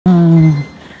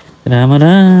राम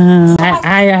राम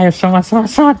आयो आयो समाज समाज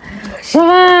समाज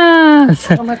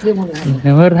समाज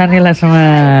नानीलाई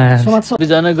समाज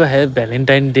सबैजनाको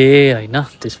भ्यालेन्टाइन डे होइन।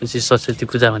 त्यसपछि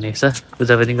सरस्वती पूजा भनेको छ,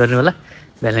 पूजा पनि गर्ने होला।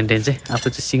 भ्यालेन्टाइन चाहिँ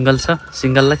आफू चाहिँ सिङ्गल छ,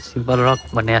 सिङ्गललाई सिम्पल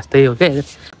रक भन्ने जस्तै हो क्या।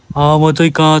 म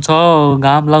चाहिँ कहाँ छ,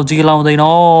 घाम लाउँछ कि लाउँदैन?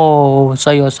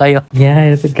 सही हो सही हो। यहाँ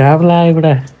हेर त घाम लाग्यो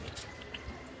एउटा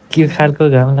के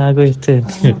खालको घाम लाग्यो यस्तो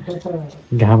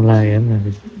घाम लाग्यो हेर्नु।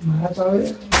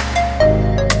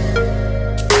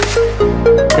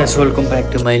 Welcome back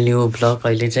to my new vlog.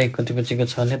 अहिले चाहिँ कति बजीको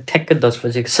छ भने ठ्याक्कै 10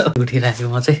 बजेको छ। उठिरहेको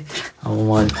म चाहिँ अब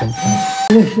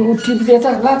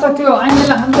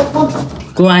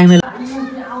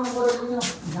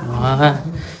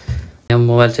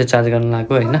मोबाइल चाहिँ चार्ज गर्न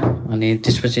लाग्यो होइन। अनि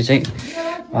त्यसपछि चाहिँ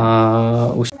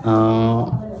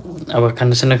अब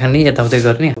खानासाना खाने यताउतै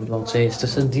गर्ने भ्लग चाहिँ यस्तो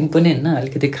छ। दिन पनि होइन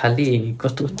अलिकति खाली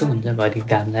कस्तो कस्तो हुन्छ, घरि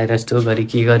घाम लगाएर यस्तो घरि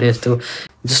के गरे यस्तो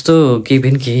जस्तो केही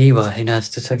पनि केही भएन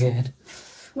जस्तो छ क्या।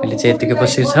 अहिले चाहिँ यतिकै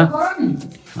बसेको छ।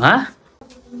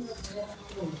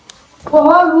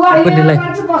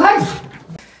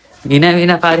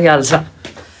 हिना पारिहाल्छ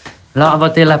ल।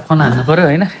 अब त्यसलाई फोन हाल्नु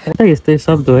पऱ्यो होइन। यस्तै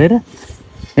शब्द हो हेर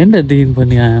होइन। दिन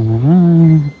पनि आमा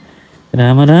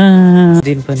राम राम,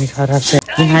 दिन पनि खराब छ।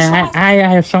 आयो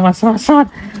आयो समाज समाज समाज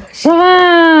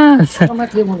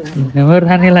समाज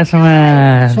नानीलाई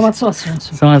समाज समाज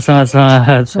समाज समाज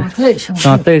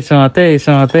सधैँ सधैँ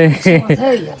सधैँ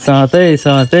सधैँ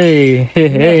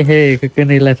सधैँ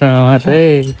कुकुनीलाई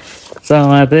समाजै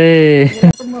समाजै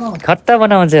खट्टा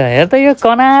बनाउँछ। हेर त यो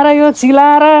कनाएर यो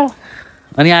चिलाएर।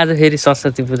 अनि आज फेरि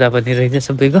सरस्वती पूजा पनि रहेछ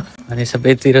सबैको। अनि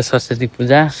सबैतिर सरस्वती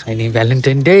पूजा अनि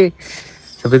भ्यालेन्टाइन डे,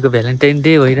 सबैको भ्यालेन्टाइन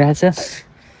डे भइरहेछ।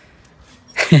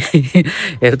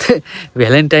 हेर त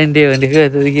भ्यालेन्टाइन डे भनेको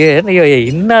यो हेर्न, यो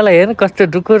हिँड्नलाई हेर्न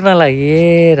कस्तो डुकुर्नलाई।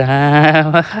 ए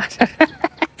राम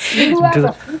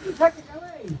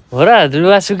हो र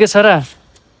लुगा सुकेछ र।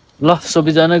 ल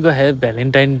सबैजनाको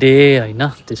भ्यालेन्टाइन डे होइन।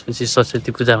 त्यसपछि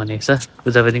सरस्वती पूजा भनेको छ,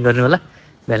 पूजा पनि गर्ने होला।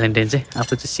 भ्यालेन्टाइन चाहिँ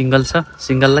आफू चाहिँ सिङ्गल छ,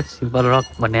 सिङ्गललाई सिम्पल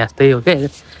रक भन्ने जस्तै हो क्या।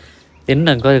 हेर्नु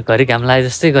न घरि घाम लागे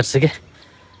जस्तै गर्छ क्या।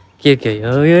 के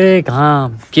हो यो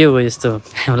घाम के हो यस्तो,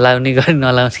 घाम लाउने गरी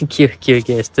नलाउने के हो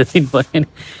यस्तो दिन पनि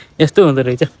यस्तो हुँदो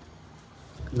रहेछ।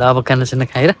 ल अब खानासाना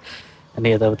खाएर अनि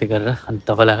यताउति गरेर अनि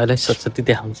तपाईँलाई अहिले सरस्वती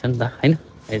देखाउँछ नि त होइन।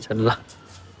 आइछ ल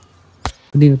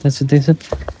अनि उता सुत्दैछ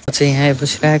चाहिँ यहाँ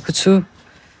बसिरहेको छु।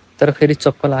 तर फेरि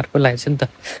चप्पल अर्को लागेको छ नि त,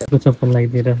 चप्पल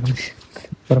लगाइदिएर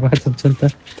बर्बाद हुन्छ नि त।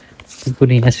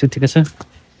 कुकुर यहाँ सुतेको छ।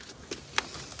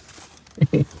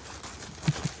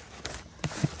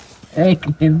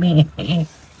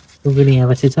 कुकुर यहाँ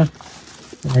बसेछ,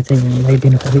 यसलाई चाहिँ यहाँ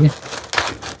लगाइदिनु पऱ्यो क्या।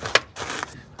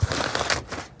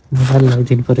 मोबाइल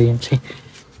लगाइदिनु पऱ्यो यहाँ चाहिँ।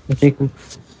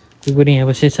 कुकुर यहाँ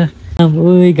बसेछ।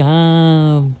 ओइ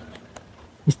घाम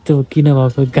यस्तो किन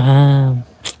भएको घाम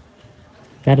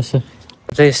गाह्रो छ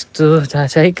यस्तो थाहा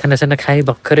छ है। खानासाना खाएँ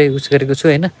भर्खरै उस गरेको छु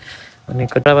होइन। अनि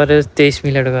कताबाट 23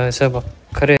 मिनट गएको छ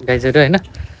भर्खरै गाइजहरू होइन।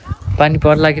 पानी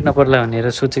पर्ला कि नपर्ला भनेर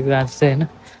सोचेको आज चाहिँ होइन।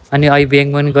 अनि अहिले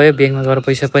ब्याङ्क पनि गयो, ब्याङ्कमा गएर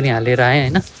पैसा पनि हालेर आएँ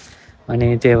होइन। अनि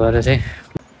त्यही भएर चाहिँ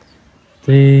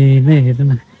त्यही नै हेर्नु न।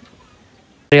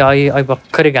 अहिले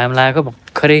भर्खरै घाम लागेको,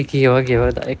 भर्खरै के हो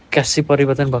एक्कासी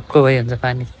परिवर्तन भक्क भइहाल्छ।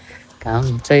 पानी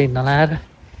घाम चाहिँ नलाएर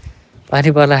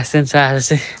पानी पर्ला जस्तो छ आज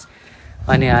चाहिँ।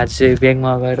 अनि आज चाहिँ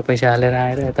ब्याङ्कमा गएर पैसा हालेर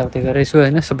आएर यताउति गरेछु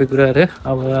होइन सबै कुराहरू।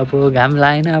 अब घाम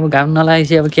लागेन, अब घाम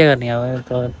नलागेपछि अब के गर्ने,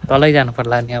 अब तलै जानु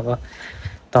पर्ला नि। अब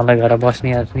तलै गएर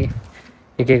बस्ने अर्ने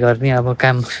के गर्ने अब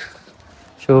काम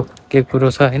सो के कुरो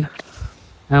छ होइन।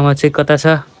 आमा चाहिँ कता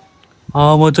छ?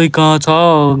 म चाहिँ कहाँ छ,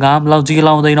 घाम लाउँछ कि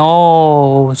लाउँदैन?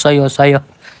 सही हो सही हो।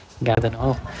 गाउँदैन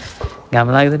हो, घाम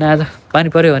लाग्दैन। आज पानी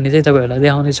पऱ्यो भने चाहिँ तपाईँहरूलाई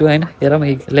देखाउने छु होइन। हेरौँ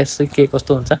लेस चाहिँ के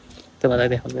कस्तो हुन्छ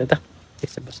तपाईँलाई देखाउँदै त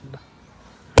एकछिन बस्नु ल।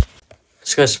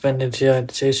 स्कर्स पेन्ट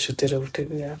चाहिँ सुतेर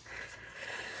उठेको यार,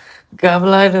 घाम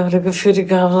लगाएर उठेको फेरि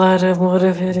घाम लगाएर मऱ्यो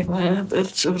फेरि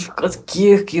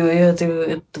के हो यो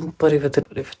त्यो एकदम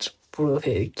परिवर्तन पुरो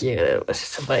फेरि के गरेर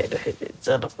बसेछ बाहिर। फेरि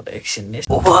जानु पर्यो एकछिन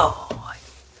पुरो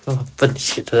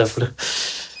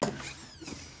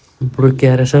पुरो के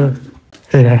आएर छ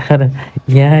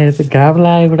यहाँ हेर त घाम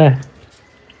लाग्यो एउटा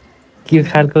के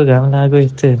खालको घाम लाग्यो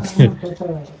यस्तो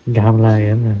घाम लाग्यो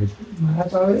हेर्नु।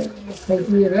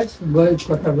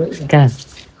 कहाँ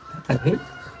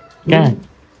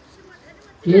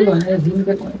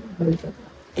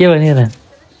के भने र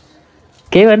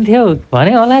केही भन्थ्यौ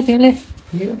भने होला तिमीले,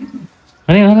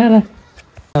 भने होला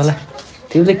होला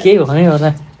तिमीले केही भने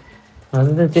होला।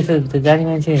 हजुर त त्यसो जाने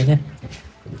मान्छे होइन।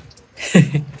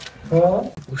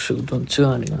 उसो धुन्छु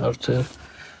अनि हर्छु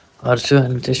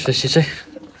अनि त्यसपछि चाहिँ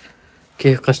के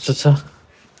कस्तो छ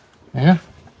होइन।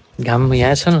 घाम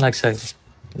यहाँ छ नि लाग्छ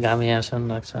घाम यहाँसम्म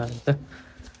लाग्छ अहिले त।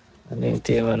 अनि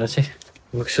त्यही भएर चाहिँ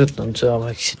म सुत्नुहुन्छ अब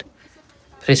एकछिन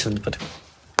फ्रेस हुनु पऱ्यो।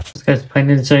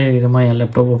 फाइनली चाहिँ म यहाँ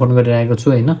ल्यापटप ओपन गरिरहेको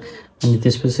छु होइन। अनि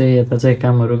त्यसपछि यता चाहिँ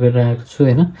कामहरू गरिरहेको छु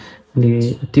होइन। अनि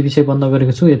टिभी चाहिँ बन्द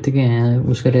गरेको छु, यत्तिकै यहाँ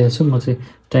उस गरिरहेको छु। म चाहिँ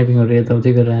टाइपिङहरू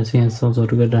यताउति गरिरहेको छु, यहाँ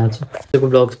सर्चहरू गरिरहेको छु। त्यो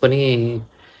ब्लग पनि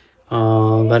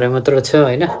घरै मात्र छ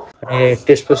होइन। अनि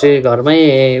त्यसपछि घरमै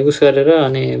उस गरेर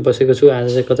अनि बसेको छु। आज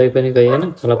चाहिँ कतै पनि गइएन,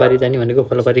 खोलापारी जाने भनेको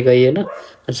खोलापारी गइएन।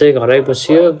 आज चाहिँ घरै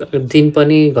बसियो। दिन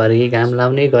पनि घरि घाम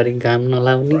लाउने घरि घाम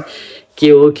नलाउने के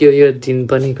हो यो दिन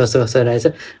पनि कस्तो कस्तो रहेछ।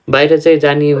 बाहिर चाहिँ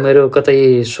जाने मेरो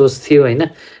कतै सोच थियो होइन।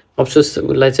 अफसोस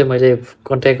उसलाई चाहिँ मैले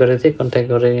कन्ट्याक्ट गरेको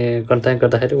थिएँ। कन्ट्याक्ट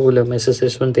गर्दाखेरि उसले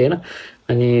मेसेज पनि थिएन।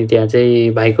 अनि त्यहाँ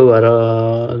चाहिँ भाइको घर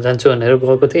जान्छु भनेर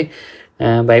गएको थिएँ,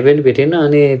 भाइ पनि भेटिनँ।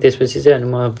 अनि त्यसपछि चाहिँ अनि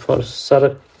म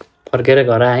सरक फर्केर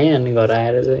घर आएँ। अनि घर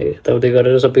आएर चाहिँ यताउति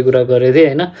गरेर सबै कुरा गरेको थिएँ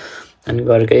होइन। अनि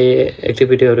घरकै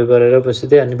एक्टिभिटीहरू गरेर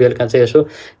बसिदिएँ। अनि बेलुका चाहिँ यसो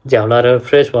झ्याउलाएर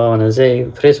फ्रेस भयो भनेर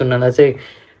चाहिँ फ्रेस हुनलाई चाहिँ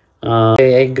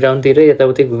एक ग्राउन्डतिर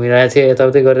यताउति घुमिरहेको थिएँ,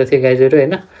 यताउति गरेको थिएँ गाइजहरू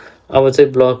होइन। अब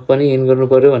चाहिँ ब्लग पनि इन गर्नु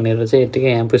पऱ्यो भनेर चाहिँ यत्तिकै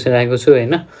यहाँ पुसिरहेको छु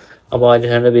होइन। अब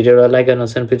अहिलेसम्म भिडियोलाई लाइक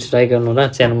गर्नुहोस् भने प्लिज लाइक गर्नु होला,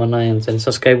 च्यानलमा नयाँ हुन्छ भने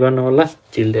सब्सक्राइब गर्नु होला।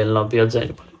 Till then love you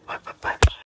all.